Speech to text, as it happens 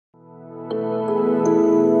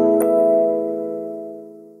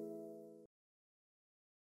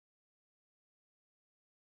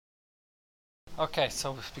Okay,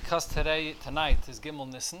 so because tonight is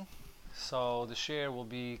Gimel Nissen, so the share will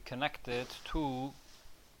be connected to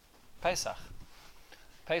Pesach.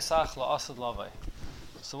 Pesach la'asad lavei.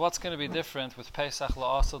 So what's going to be different with Pesach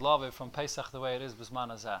la'asad lavei from Pesach the way it is b'zman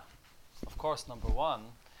hazeh? Of course, number one,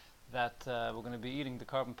 that we're going to be eating the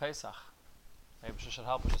Korban Pesach. Maybe it should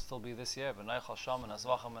help us to still be this year. V'neichal sham and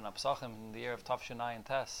azvachim and Pesachim in the year of Tavshinai and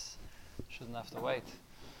Tes. Shouldn't have to wait.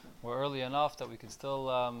 We're early enough that we can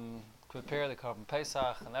still prepare the Korban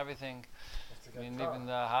Pesach and everything. I mean, even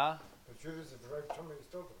the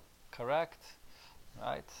correct,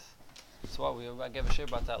 right? So what I gave a share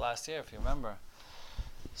about that last year, if you remember.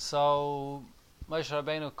 So Moshiach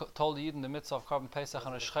Rabbeinu told the Yidden the mitzvah of Korban Pesach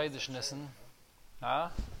and residing Nissen. It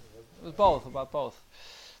was both, about both.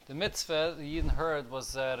 The mitzvah the Yidden heard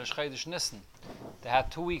was residing Nissen. They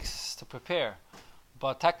had 2 weeks to prepare,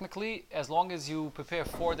 but technically, as long as you prepare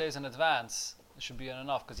 4 days in advance, it should be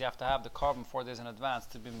enough, because you have to have the carbon 4 days in advance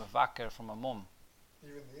to be mevaker from a mum.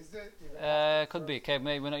 Even these days? Could be. Okay,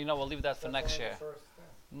 maybe we'll leave that for next year.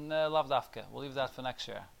 No, lav dafka. We'll leave that for next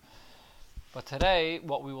year. But today,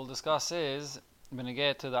 what we will discuss is we're going to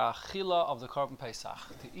get to the achila of the Korban Pesach,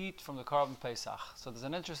 to eat from the Korban Pesach. So there's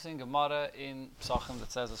an interesting Gemara in Pesachim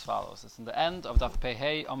that says as follows. It's in the end of Daf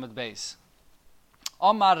Pehei Amud Beis.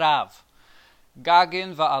 Omar Rav,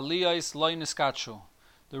 Gagin va'aliyos loy niskachu.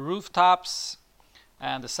 The rooftops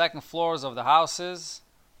and the second floors of the houses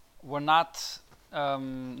were not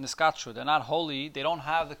niskachu. They're not holy. They don't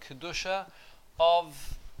have the kedusha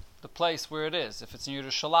of the place where it is. If it's in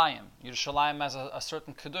Yerushalayim, Yerushalayim has a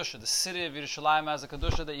certain kedusha. The city of Yerushalayim has a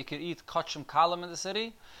kedusha that you can eat kachim kalim in the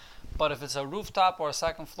city. But if it's a rooftop or a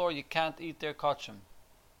second floor, you can't eat their kachim.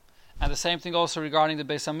 And the same thing also regarding the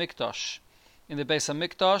Beis HaMikdash. In the Beis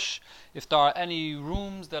HaMikdash, if there are any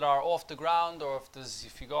rooms that are off the ground, or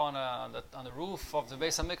if you go on the roof of the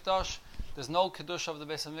Beis HaMikdash, there's no kedusha of the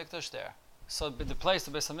Beis HaMikdash there. So the place,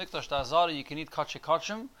 the Beis HaMikdash, the Azari, you can eat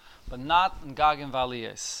kachim, but not in Gagin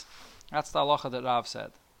Valiyes. That's the halacha that Rav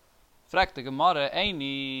said. Frek the Gemara,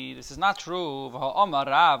 Eini, this is not true. V'ha'omar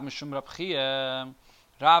Rav mishum Rab Chiya.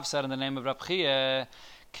 Rav said in the name of Rab Chiya,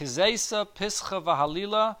 Kizeisa pischa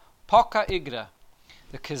v'halila poka igra.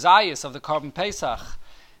 The kizayis of the Korban Pesach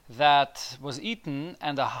that was eaten,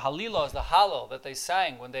 and the halila is the halal that they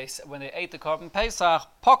sang when they ate the Korban Pesach,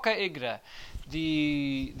 poka igra.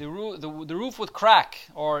 The roof would crack,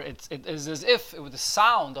 or it is as if the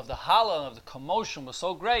sound of the halal, of the commotion, was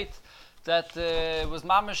so great that it was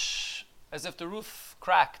mamish as if the roof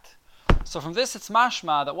cracked. So from this it's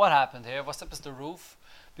mashma that what happened here, what's up is the roof,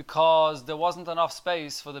 because there wasn't enough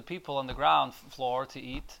space for the people on the ground floor to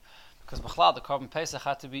eat, because b'chlal, the Korban Pesach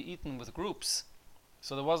had to be eaten with groups.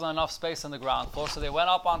 So there wasn't enough space on the ground floor, so they went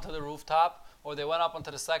up onto the rooftop, or they went up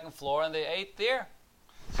onto the second floor and they ate there.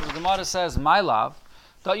 So the Gemara says, my love,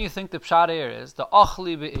 don't you think the pshat here is the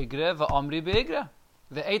achli be'igre va'amri be'igre?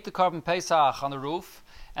 They ate the Korban Pesach on the roof,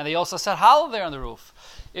 and they also said halal there on the roof.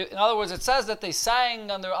 In other words, it says that they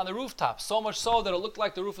sang on the rooftop, so much so that it looked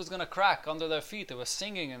like the roof was going to crack under their feet. They were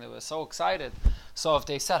singing and they were so excited. So if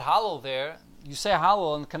they said halal there, you say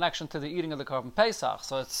halal in connection to the eating of the Korban Pesach.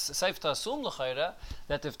 So it's safe to assume l'chayra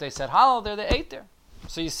that if they said halal there, they ate there.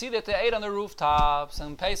 So you see that they ate on the rooftops,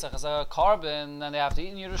 and Pesach is a carbon, and they have to eat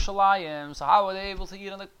in Yerushalayim. So how were they able to eat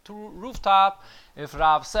on the rooftop if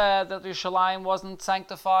Rav said that Yerushalayim wasn't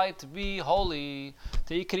sanctified to be holy,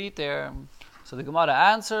 that you could eat there? So the Gemara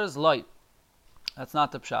answers, light. That's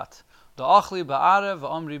not the pshat. The achli ba'arev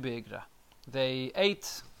v'amri be'igra. They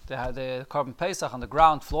ate, they had the Korban Pesach on the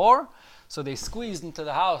ground floor, so they squeezed into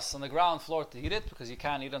the house on the ground floor to eat it, because you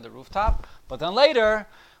can't eat on the rooftop. But then later,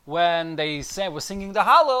 when they were singing the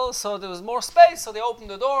Hallel, so there was more space, so they opened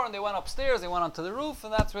the door and they went upstairs, they went onto the roof,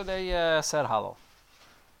 and that's where they said Hallel.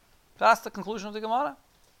 That's the conclusion of the Gemara.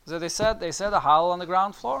 So they said the Hallel on the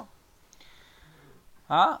ground floor.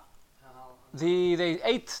 They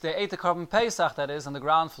ate the Korban Pesach, that is, on the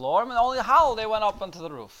ground floor, and only Hallel they went up onto the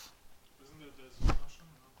roof.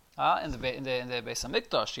 In the Beis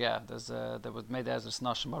HaMikdash, yeah, there was made as a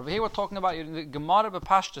snashim. But here we're talking about the Gemara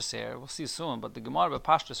b'Pashtus here. We'll see soon, but the Gemara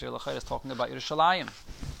b'Pashtus here, l'chayr, is talking about Yerushalayim.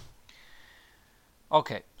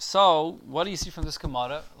 Okay, so what do you see from this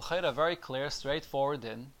Gemara? L'chayr, very clear, straightforward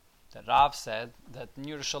in that Rav said that in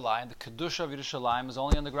Yerushalayim, the kedusha of Yerushalayim is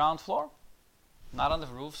only on the ground floor, not on the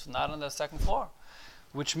roofs, not on the second floor.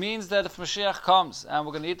 Which means that if Moshiach comes and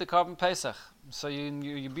we're going to eat the Korban Pesach, so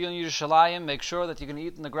you be on Yerushalayim, make sure that you can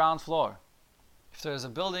eat on the ground floor. If there's a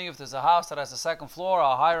building, if there's a house that has a second floor, or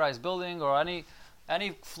a high-rise building, or any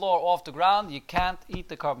floor off the ground, you can't eat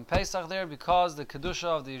the Korban Pesach there, because the kedusha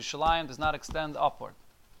of the Yerushalayim does not extend upward,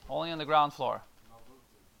 only on the ground floor.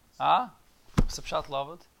 What's the pshat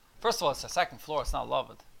loved? First of all, it's a second floor. It's not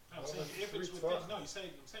loved. No, I'm saying if it's within. No, I'm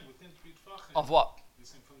saying within 3 tefachim. Of what? You're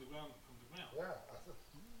saying from the ground. Yeah.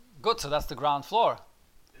 Good. So that's the ground floor.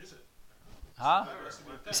 Is it? Huh?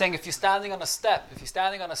 You're saying if you're standing on a step,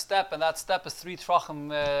 and that step is 3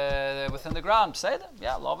 tefachim within the ground, say that.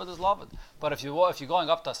 Yeah, loved is loved. But if you're going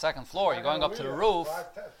up to a second floor, you're going up to the roof.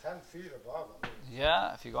 10 feet above.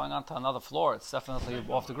 Yeah, if you're going onto another floor, it's definitely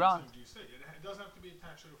off the ground. It doesn't have to be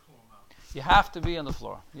attached to the floor now. You have to be on the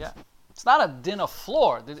floor. Yeah. It's not a din of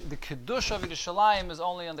floor. The Kiddush of Yerushalayim is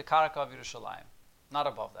only on the Karaka of Yerushalayim, not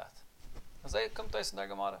above that. As they come to us in their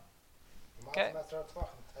Gemara. Okay.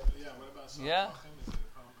 Yeah, what about Yeah. Is it a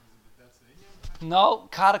problem? That's the Indian? No,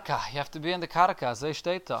 Karaka. You have to be in the Karaka. As they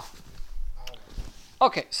state da.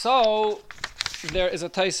 Okay, so there is a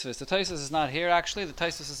Taisvis. The Taisvis is not here actually. The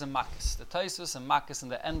Taisvis is in Makis. The Taisvis in Makis in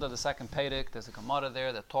the end of the second Perek, there's a Gemara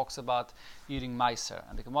there that talks about eating meiser.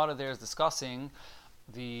 And the Gemara there is discussing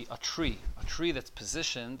a tree that's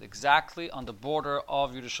positioned exactly on the border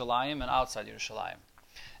of Yerushalayim and outside Yerushalayim.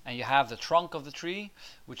 And you have the trunk of the tree,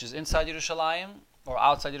 which is inside Yerushalayim, or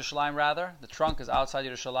outside Yerushalayim rather. The trunk is outside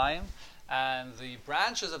Yerushalayim, and the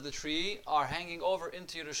branches of the tree are hanging over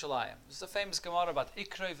into Yerushalayim. This is a famous Gemara about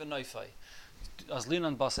Ikroi v'Noifai. As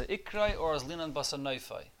linan basa Ikroi or as linan basa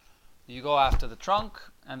Noifai. You go after the trunk,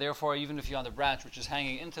 and therefore even if you're on the branch which is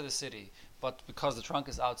hanging into the city, but because the trunk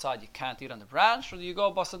is outside, you can't eat on the branch, or you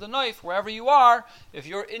go basa the knife, wherever you are, if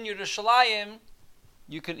you're in Yerushalayim,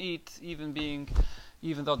 you can eat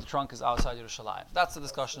even though the trunk is outside Yerushalayim. That's the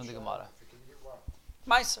discussion in the Gemara.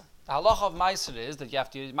 Meiser. The halacha of Meiser is that you have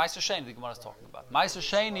to eat Meiser Sheni, the Gemara is talking about. Meiser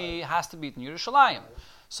Sheni has to be eaten in Yerushalayim.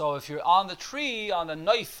 So if you're on the tree, on the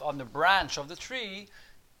knife, on the branch of the tree,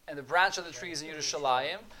 and the branch of the tree is in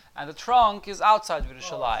Yerushalayim, and the trunk is outside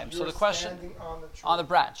Yerushalayim. So the question on the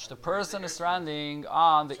branch, the person is standing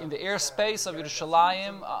in the airspace of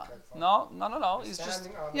Yerushalayim. No. He's just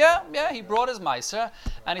he brought his meiser,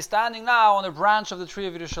 and he's standing now on the branch of the tree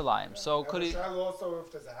of Yerushalayim. So could he? Also,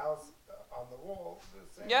 if there's a house on the wall.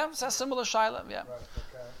 Yeah, it's a similar shaila. Yeah. Right,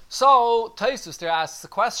 okay. So Taisus there asks the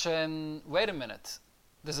question. Wait a minute.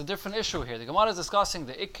 There's a different issue here. The Gemara is discussing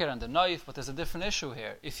the ikir and the knife, but there's a different issue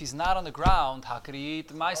here. If he's not on the ground, how could he eat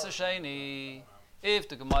ma'aser sheni? If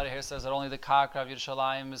the Gemara here says that only the karka of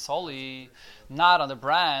Yerushalayim is holy, not on the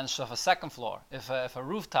branch of a second floor. If a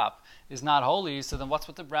rooftop is not holy, so then what's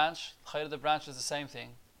with the branch? The branch is the same thing.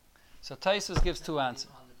 So Taisus gives two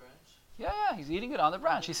answers. On the branch? Yeah, he's eating it on the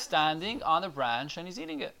branch. He's standing on the branch and he's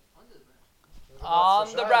eating it. Under the branch?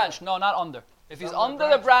 On the branch. No, not under. If he's under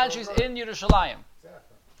the branch, he's in Yerushalayim.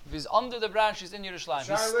 If he's under the branch, he's in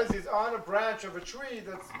Yerushalayim. He's on a branch of a tree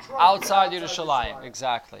that's outside Yerushalayim.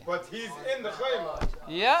 Exactly. But he's in the chayma.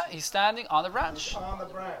 Yeah, he's standing on the branch. On the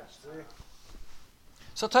branch. See?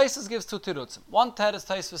 So Taisus gives two tirutzim. One teretz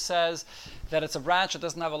Taisus says that it's a branch that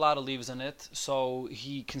doesn't have a lot of leaves in it, so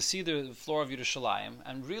he can see the floor of Yerushalayim,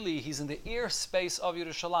 and really he's in the ear space of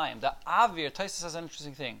Yerushalayim. The avir, Taisus says an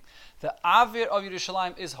interesting thing. The avir of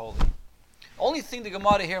Yerushalayim is holy. Only thing the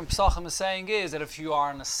Gemara here in Pesachim is saying is that if you are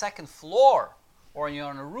on a second floor or you're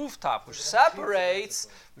on a rooftop, which separates,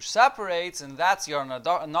 and that's you're on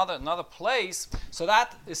another place, so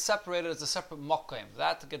that is separated as a separate mokim.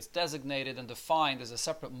 That gets designated and defined as a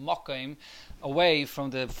separate mokim away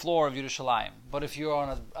from the floor of Yerushalayim. But if you're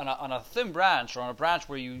on a thin branch or on a branch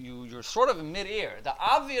where you're sort of in mid-air, the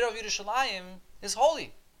avir of Yerushalayim is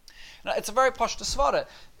holy. Now, it's a very pashto svara.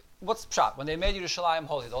 What's pshat? When they made Yerushalayim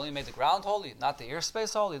holy, they only made the ground holy, not the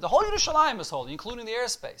airspace holy. The whole Yerushalayim is holy, including the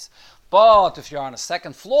airspace. But if you're on a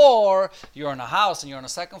second floor, you're in a house and you're on a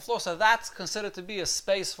second floor, so that's considered to be a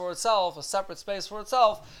space for itself, a separate space for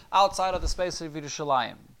itself, outside of the space of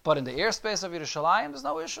Yerushalayim. But in the airspace of Yerushalayim, there's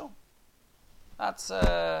no issue. That's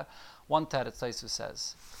one teretz Taisus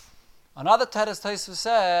says. Another teretz Taisus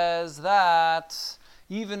says that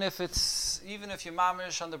even if you're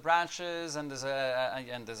mamish on the branches and there's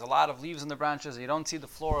a lot of leaves in the branches, you don't see the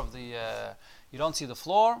floor of the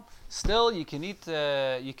still you can eat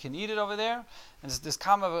it over there. And there's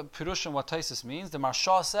kind of a pirush what Taisus means. The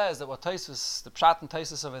Marsha says that what Taisus, the pshat and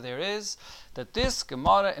Taisus over there is that this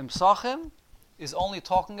Gemara in Pesachim is only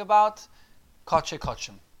talking about kache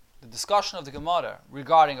kachim. The discussion of the Gemara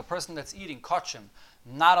regarding a person that's eating kachim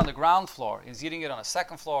not on the ground floor, he's eating it on a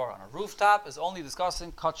second floor, on a rooftop, is only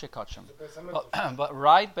discussing kache kachim. But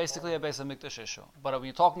right, basically a Beis HaMikdash issue. But when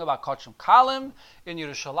you're talking about kachim kalim in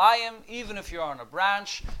Yerushalayim, even if you're on a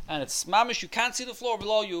branch and it's mamish, you can't see the floor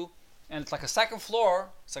below you, and it's like a second floor,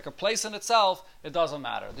 it's like a place in itself, it doesn't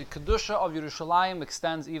matter. The kedusha of Yerushalayim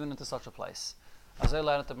extends even into such a place. As I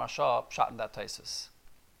learned at the Marsha, pshat in that Taisus.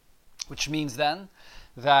 which means then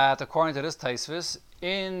that according to this Taisvis,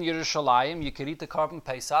 in Yerushalayim you could eat the Korban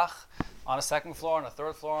Pesach on a second floor, on a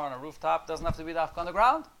third floor, on a rooftop. Doesn't have to be on the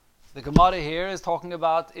ground. The Gemara here is talking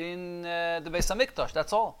about in the Beis HaMikdash.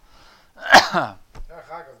 That's all. Don't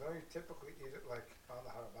you typically eat it like on the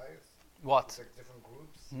Harabayas? What? It's like different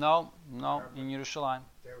groups? No, in Yerushalayim.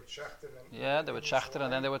 They would shecht it. Yeah, they would shecht it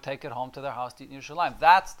and then they would take it home to their house to eat in Yerushalayim.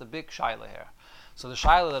 That's the big shaila here. So the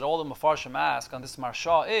shaila that all the Mefarshim ask on this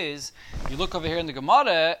Marsha is, you look over here in the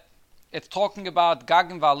Gemara, it's talking about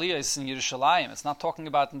Gagim V'Aliyos in Yerushalayim. It's not talking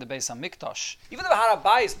about in the Beis HaMikdash. Even the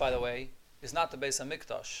Harabayis, by the way, is not the Beis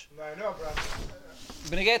HaMikdash. No, I know, but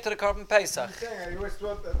Benegay to the Korban Pesach. I'm saying, I always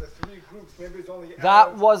thought that the three groups, maybe it's only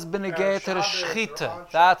That was Benegay to the Shabbos,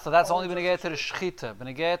 Shchita. That's only Benegay to the Shchita.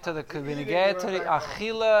 Benegay to the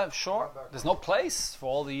Achila, sure. There's no place for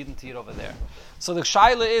all the Yidden to eat over there. So the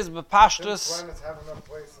Shaila is Bepashtus. planets have enough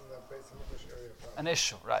place in the Beis HaMikdash area. An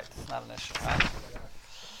issue, right? It's not an issue,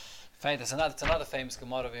 right? It's another famous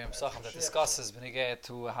Gemara over here in Pesachim that discusses Benegay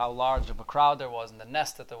to how large of a crowd there was and the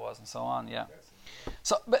nest that there was and so on. Yeah.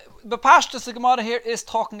 So, but Pashtus, the Gemara here is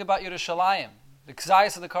talking about Yerushalayim. The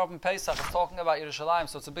Kzayas of the Korban Pesach is talking about Yerushalayim,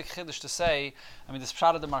 so it's a big chiddush to say. I mean, this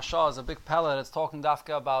Pshat of the Marsha is a big pellet. It's talking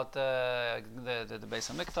dafka about the Beis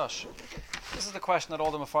HaMikdash. This is the question that all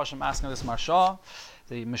the Mefarshim ask in this Marsha.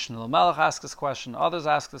 The Mishnah L'Melech asks this question. Others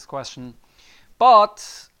ask this question.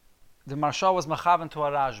 But the Marsha was machaven to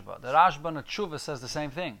a Rashba. The Rashba in the Tshuva says the same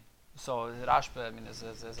thing. So the Rashba, I mean, is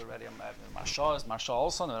already a Marsha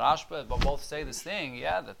also, and the Rashba, but both say this thing,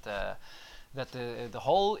 yeah, that the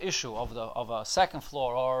whole issue of a second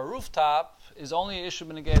floor or a rooftop is only an issue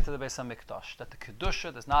benegay to the Beis HaMikdash. That the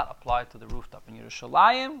kedusha does not apply to the rooftop. In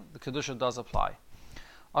Yerushalayim, the kedusha does apply.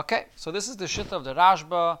 Okay, so this is the shita of the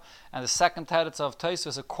Rashba and the second teretz of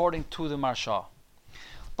Tosfos according to the Marsha.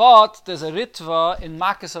 But there's a ritva in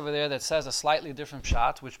Makis over there that says a slightly different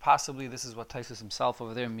pshat, which possibly this is what Tosfos himself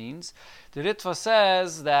over there means. The ritva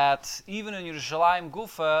says that even in Yerushalayim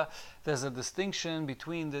Gufa, there's a distinction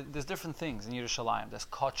between there's different things in Yerushalayim. There's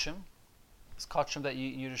kachim. There's kachim that you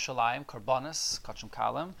eat in Yerushalayim, korbanos, kachim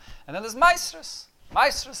kalim. And then there's maisris.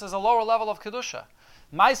 Maisris is a lower level of kedusha.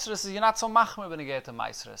 Maisris is you're not so machmer when you get to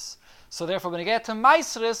maisris. So therefore, when you get to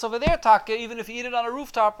maisris over there, taka, even if you eat it on a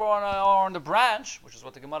rooftop or on the branch, which is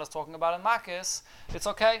what the Gemara is talking about in Makis, it's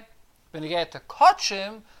okay. When you get to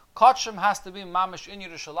kachim has to be mamish in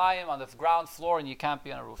Yerushalayim on the ground floor, and you can't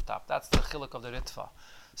be on a rooftop. That's the chiluk of the ritva.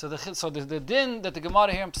 So the din that the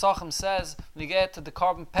Gemara here in Pesachim says when you get to the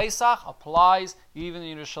Korban Pesach applies even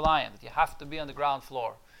in Yerushalayim, that you have to be on the ground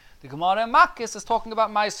floor. The Gemara in Makis is talking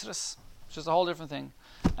about maisris, which is a whole different thing.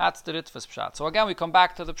 That's the Ritva's pshat. So again, we come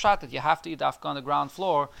back to the pshat that you have to eat dafka on the ground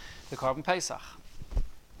floor, the Korban Pesach.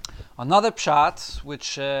 Another pshat,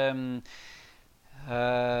 which Rabbi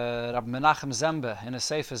Menachem Zembe in a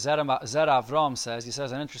Sefer Zera Avram says, he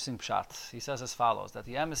says an interesting pshat. He says as follows, that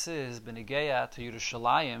the emes is, Benigeya to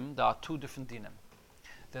Yerushalayim, there are two different dinim.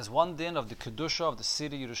 There's one din of the Kedusha of the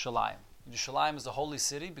city Yerushalayim. Yerushalayim is the holy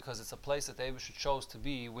city because it's a place that the Eibush chose to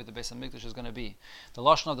be where the Beis HaMikdash is going to be. The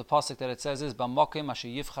lashon of the pasuk that it says is B'mokim asher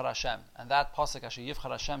yivchar Hashem, and that pasuk asher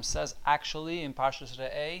yivchar Hashem says actually in Parshas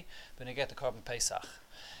Re'eh B'neget the Korban Pesach,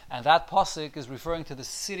 and that pasuk is referring to the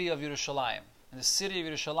city of Yerushalayim. And the city of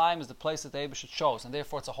Yerushalayim is the place that the Eibush chose, and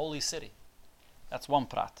therefore it's a holy city. That's one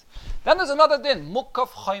prat. Then there's another din, Mukav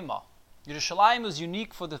Chayma. Yerushalayim is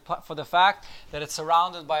unique for the fact that it's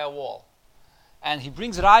surrounded by a wall. And he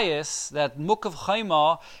brings rayas that Mukav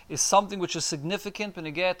Chayma is something which is significant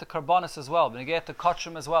benegay to karbanis as well, benegay to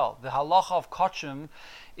kachim as well. The halacha of kachim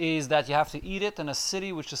is that you have to eat it in a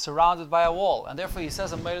city which is surrounded by a wall. And therefore he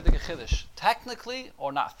says a meirah de chiddush. Technically,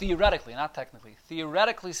 or not, theoretically, not technically,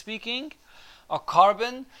 theoretically speaking, a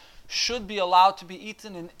korban should be allowed to be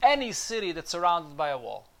eaten in any city that's surrounded by a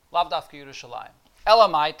wall. Lav dafka Yerushalayim.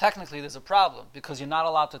 Elamai, technically there's a problem because you're not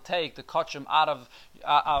allowed to take the kachim out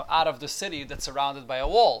of the city that's surrounded by a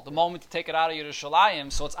wall. The moment you take it out of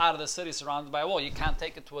Yerushalayim, so it's out of the city surrounded by a wall. You can't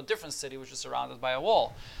take it to a different city which is surrounded by a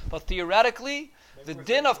wall. But theoretically, the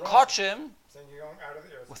din of kachim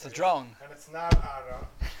with the drone. And it's not out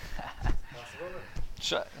of.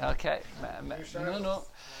 Sure. Okay. No.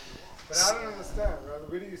 But I don't understand.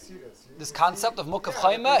 Where do you see this? This concept of Mukav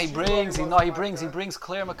Chayma, he brings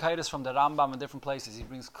clear Makaitis from the Rambam in different places. He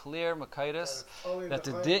brings clear Makaitis that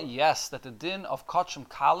the din of Kachim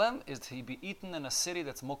Kalim is to be eaten in a city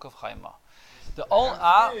that's Mukav Chayma. The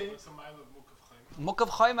Mukav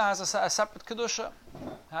Chayma has a separate kedusha,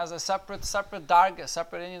 has a separate darga, a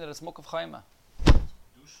separate Indian that it's Mukav Chayma.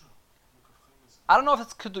 I don't know if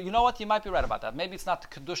it's kedusha. You know what? You might be right about that. Maybe it's not the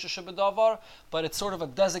kedusha shebedavar, but it's sort of a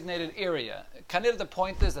designated area. Kind of the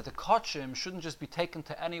point is that the kachim shouldn't just be taken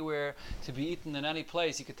to anywhere to be eaten in any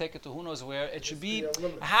place. You could take it to who knows where. It should be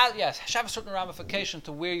should have a certain ramification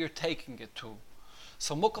to where you're taking it to.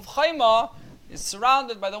 So mukav chayma is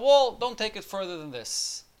surrounded by the wall. Don't take it further than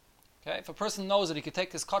this. Okay, if a person knows that he could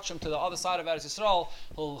take his kachim to the other side of Eretz Yisrael,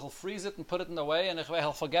 he'll freeze it and put it in the way, and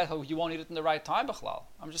he'll forget how you won't eat it in the right time. B'chlal.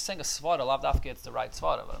 I'm just saying a svara, lav dafke, it's the right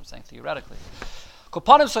svara, but I'm saying theoretically.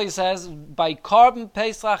 Kopanim, so he says, by Korban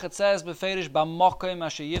Pesach, it says, beferish b'mokim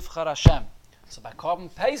asher yivchar Hashem. So by Korban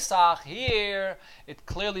Pesach, here, it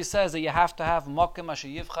clearly says that you have to have mokim asher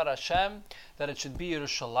yivchar Hashem, that it should be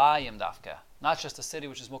Yerushalayim dafke, not just a city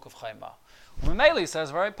which is Mukav Chayma. Memeli says,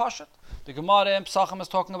 very pashut. The Gemara in Pesachim is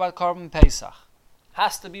talking about Korban Pesach.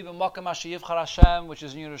 Has to be b'mokim asher yivchar Hashem, which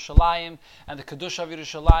is in Yerushalayim, and the kedusha of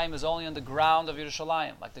Yerushalayim is only on the ground of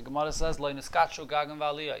Yerushalayim. Like the Gemara says, lo niskachu gagan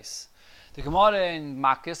v'aliyos. The Gemara in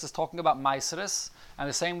Makis is talking about Maisris, and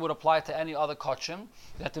the same would apply to any other kochim,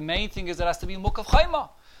 that the main thing is that it has to be Mukav Chayma.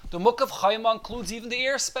 The Mukav Chayma includes even the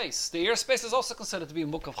airspace. The airspace is also considered to be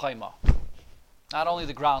Mukav Chayma. Not only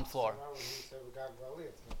the ground floor.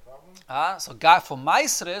 So gag for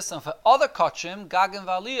Maisris and for other kochim, gag and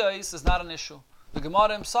valiyos is not an issue. The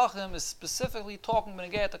Gemara in Pesachim is specifically talking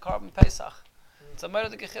when at the Korban Pesach. It's a murder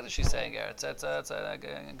the Gechidish she's saying here. It's a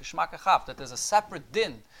geschmack achaf that there's a separate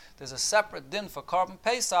din. There's a separate din for Korban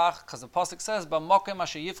Pesach because the pasuk says b'mokim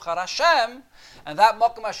asher yivchar Hashem, and that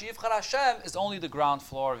mokim asher yivchar Hashem is only the ground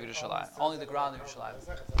floor of Yerushalayim, only the ground of Yerushalayim.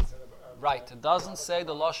 Right. It doesn't say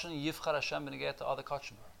the lashon yivchar Hashem when to other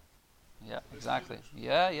kochim. Yeah, exactly.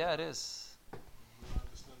 Yeah, it is.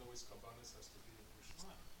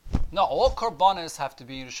 No, all korbanos have to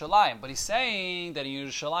be in Yerushalayim, but he's saying that in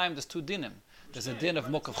Yerushalayim there's two dinim. There's a din of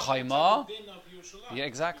Mukav Chayma. Yeah,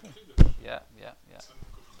 exactly. Yeah.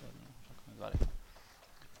 Got it.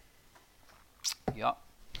 Yeah.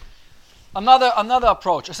 Another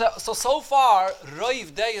approach. So far,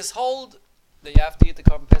 Roiv Deis hold that you have to eat the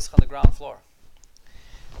Korban Pesach on the ground floor.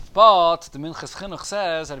 But the Minchas Chinuch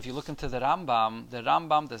says that if you look into the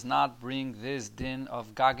Rambam does not bring this din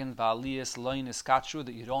of Gagin V'aliyas Loinis Kachu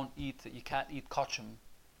that you can't eat kochim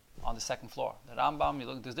on the second floor. The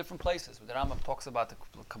Rambam, there's different places where the Rambam talks about the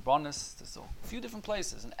Kabronis. There's a few different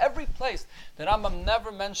places. In every place, the Rambam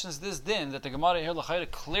never mentions this din that the Gemara here L'chayre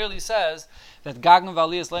clearly says that Gagin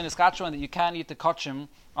V'aliyas Loinis Kachu and that you can't eat the kochim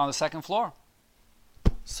on the second floor.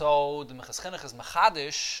 So the Minchas Chinuch is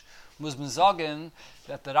mechadish. Was Mizogin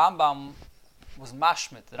that the Rambam was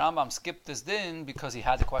mashmit. The Rambam skipped this din because he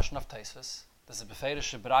had the question of Taisvis. There's a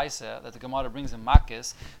beferish braise that the Gemara brings in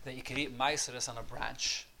Makis that you can eat meiseres on a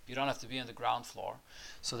branch. You don't have to be on the ground floor.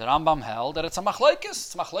 So the Rambam held that it's a machlokes.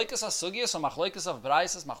 It's machlokes asugias, or machlokes of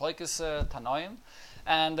braises, machlokes tanoim.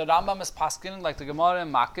 And the Rambam is paskin like the Gemara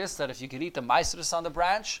in Makis that if you could eat the meiseres on the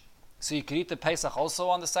branch, so you could eat the Pesach also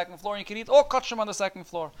on the second floor, and you could eat all kachim on the second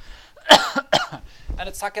floor. And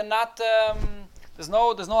it's like not there's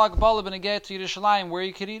no agbala b'negei to Yerushalayim where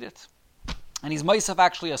you could eat it. And he's Moshiach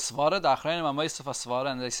actually a svara, the achreinim are Moshiach a svara,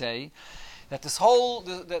 and they say that this whole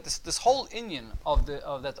inyan of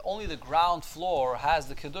that only the ground floor has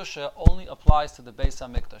the kedusha only applies to the Beis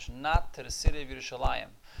HaMikdash, not to the city of Yerushalayim.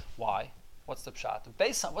 Why? What's the pshat?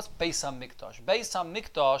 What's Beis HaMikdash? Beis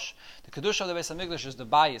HaMikdash, the kedusha of the Beis HaMikdash is the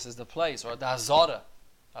bayis, is the place, or the hazara.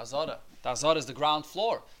 The hazara is the ground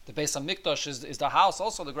floor. The Beis HaMikdash is the house,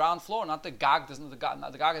 also the ground floor, not the gag. The gag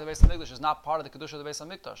of the Beis HaMikdash is not part of the kedusha of the Beis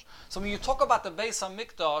HaMikdash. So when you talk about the Beis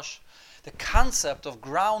HaMikdash, the concept of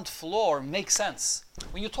ground floor makes sense.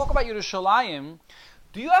 When you talk about Yerushalayim,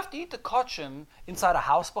 do you have to eat the kochim inside a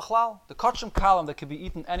house b'chlal? The kochim kalam that can be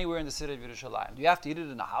eaten anywhere in the city of Yerushalayim. Do you have to eat it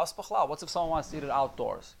in a house b'chlal? What's if someone wants to eat it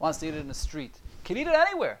outdoors? Wants to eat it in the street? Can eat it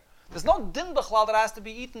anywhere. There's no din b'chlal that has to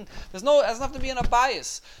be eaten. It doesn't have to be in a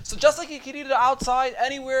bias. So just like you can eat it outside,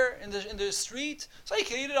 anywhere in the street, so you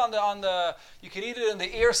can eat it you can eat it in the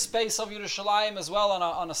airspace of Yerushalayim as well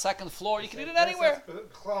on a second floor. You can eat it anywhere.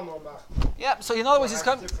 Yeah. So in other words,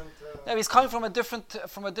 he's coming from a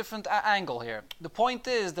different angle here. The point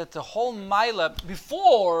is that the whole Maila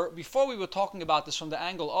before we were talking about this from the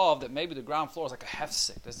angle of that maybe the ground floor is like a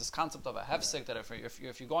hefsek. There's this concept of a hefsek that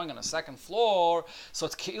if you're going on a second floor, so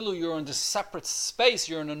it's keilu you're in this separate space,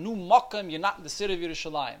 you're in a new makom, you're not in the city of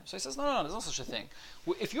Yerushalayim. So he says, no, there's no such a thing.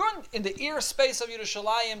 If you're in the airspace of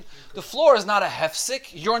Yerushalayim, the floor is not a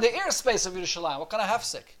hefsek, you're in the airspace of Yerushalayim. What kind of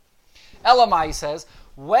hefsek? Elamai says,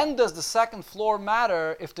 When does the second floor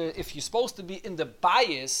matter if you're supposed to be in the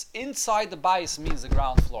bias? Inside the bias means the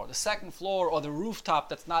ground floor. The second floor or the rooftop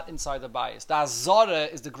that's not inside the bias. The azara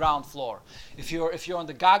is the ground floor. If you're on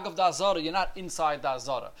the gag of the azara, you're not inside the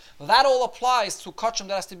azara. Well, that all applies to kachim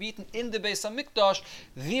that has to be eaten in the Beis HaMikdash.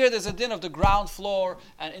 There's a din of the ground floor,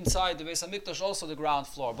 and inside the Beis HaMikdash also the ground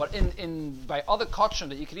floor. But by other kachim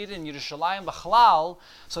that you can eat in Yerushalayim B'chlal,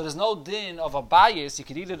 so there's no din of a bias. You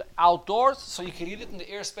can eat it outdoors, so you can eat it in the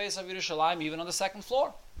airspace of Yerushalayim, even on the second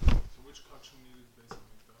floor. So which kachim needed Beis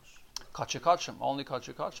HaMikdash? Kachim, only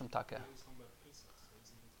kachim, take.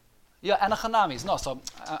 Yeah, and a chanamis. No, so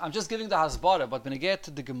I'm just giving the hasbara, but when I get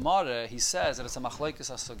to the Gemara, he says that it's a machlokes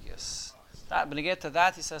asugyas. When I get to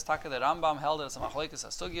that, he says, take, the Rambam held that it's a machlokes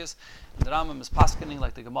asugyas, and the Rambam is paskening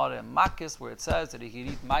like the Gemara in Makis, where it says that he can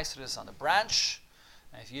eat maisris on the branch,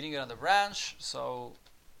 and if you're eating it on the branch, so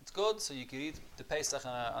it's good, so you can eat the Pesach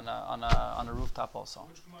on a rooftop also.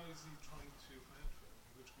 Which Gemara is he trying to answer?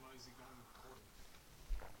 Which Gemara is he going according?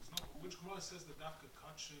 Which Gemara says that dafka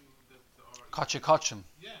kachim that are... Kachim.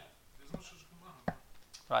 Yeah, there's no such Gemara.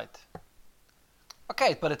 Right.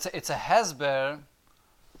 Okay, but it's a hesber.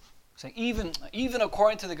 So even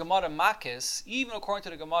according to the Gemara Makis,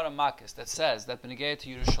 that says that when you get to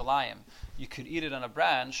Yerushalayim, you could eat it on a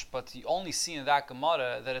branch, but you only see in that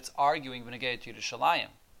Gemara that it's arguing when you get to Yerushalayim.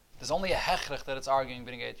 There's only a hechrech that it's arguing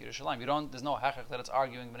when you get to Yerushalayim. There's no hechrech that it's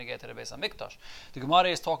arguing when you get to the Beis HaMikdash. The Gemara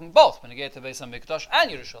is talking both when you get to the Beis HaMikdash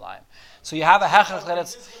and Yerushalayim. So you have a hechrech that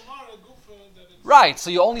it's... Right, so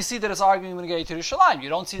you only see that it's arguing when you get to Yerushalayim. You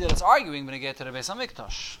don't see that it's arguing when you get to the Beis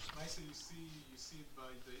HaMikdash. You see it by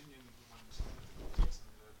the Indian when you see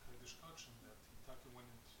the Kurdish kachim that he went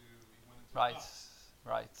into Right.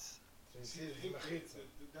 So you see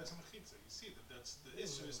that's a mechitza. You see that's the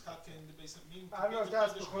issue is taka in the base of meaning. I don't know if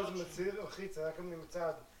that's because of mitzvah or chitza. That can be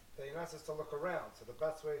mitzvah that you're not supposed to look around. So the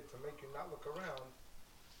best way to make you not look around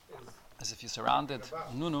is as if you're surrounded.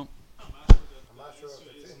 No. I'm not sure if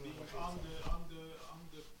it's in being the on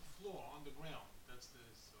the floor, on the ground. That's the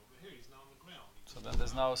over here. He's now on the ground.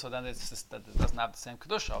 So then it's just that it doesn't have the same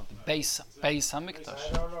kedusha of the Beis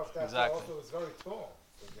HaMikdash. I don't know if that's Exactly. also is very tall.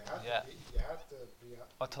 So you have to be.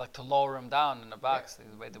 Or to lower him down in the box. Yeah.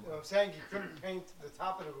 The way You know what I'm saying? You couldn't paint the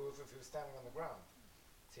top of the roof if you were standing on the ground.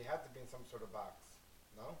 So you had to be in some sort of box.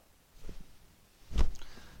 No?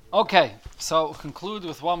 Okay, so conclude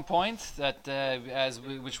with one point that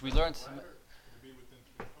which we learned.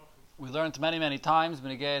 We learned many times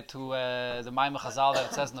when we get to the Maimah Chazal that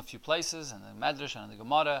it says in a few places, and the Medrash and the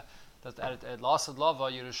Gemara, that at L'Asad Lava,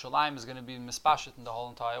 Yerushalayim is going to be mispashit in the whole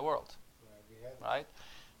entire world. Right?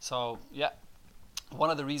 So, yeah. One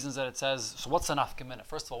of the reasons that it says, so what's the nafkamina?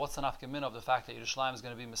 First of all, what's the nafkamina of the fact that Yerushalayim is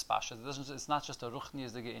going to be mispashit? It's not just a ruchni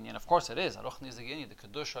is the Ge'inyan. Of course it is. A ruchni is the Ge'inyan. The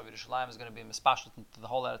kedusha of Yerushalayim is going to be mispashit into the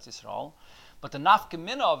whole Eretz Yisrael. But the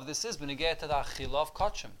nafkamina of this is when you get to the achila of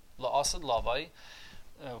kachim. La'asad lavai,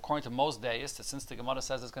 according to most deists, that since the Gemara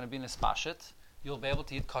says it's going to be mispashit, you'll be able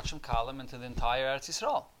to eat kachim kalim into the entire Eretz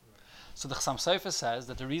Yisrael. So the Chassam Sofer says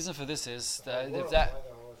that the reason for this is that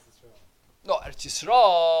Eretz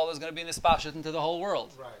Yisrael is going to be nispashit into the whole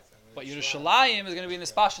world. Right. But Yerushalayim is going to be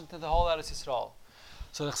nispashit into the whole Eretz Yisrael.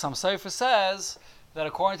 So the Chassam Sofer says that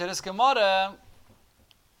according to this Gemara,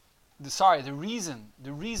 the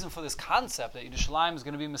reason for this concept that Yerushalayim is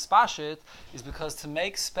going to be mispashit is because to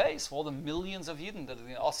make space for all the millions of Yidden that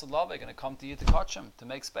are also love are going to come to Yid to Kachim, to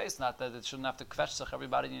make space, not that it shouldn't have to kvetch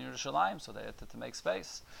everybody in Yerushalayim, so they have to make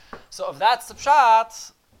space. So if that's the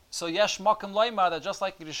pshat, so yesh makom loymar that just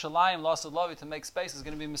like Yerushalayim lost Lavi to make space is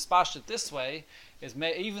going to be mispashit this way, is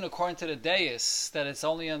even according to the deis that it's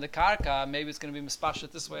only on the karka, maybe it's going to be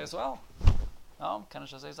mispashit this way as well. No, can I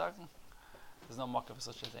just say something? There's no makom for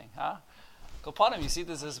such a thing, huh? Kopanim, you see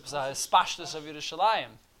this as spashtus of Yerushalayim.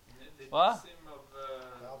 What? The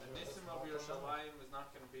nisim of Yerushalayim is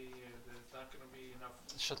not going to be. There's not going to be enough.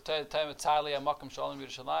 Should tell entirely a makom shalom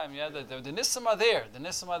Yerushalayim. Yeah, the nisim are there. The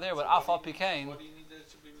nisim are there, but afal pikain. What do you need that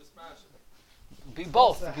should be mispashit? Be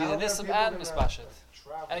both, be the nisim and mispashit.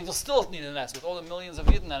 And you'll still need a nest with all the millions of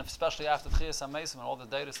Yidden, and especially after Tchias HaMeisim and all the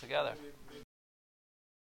datas together.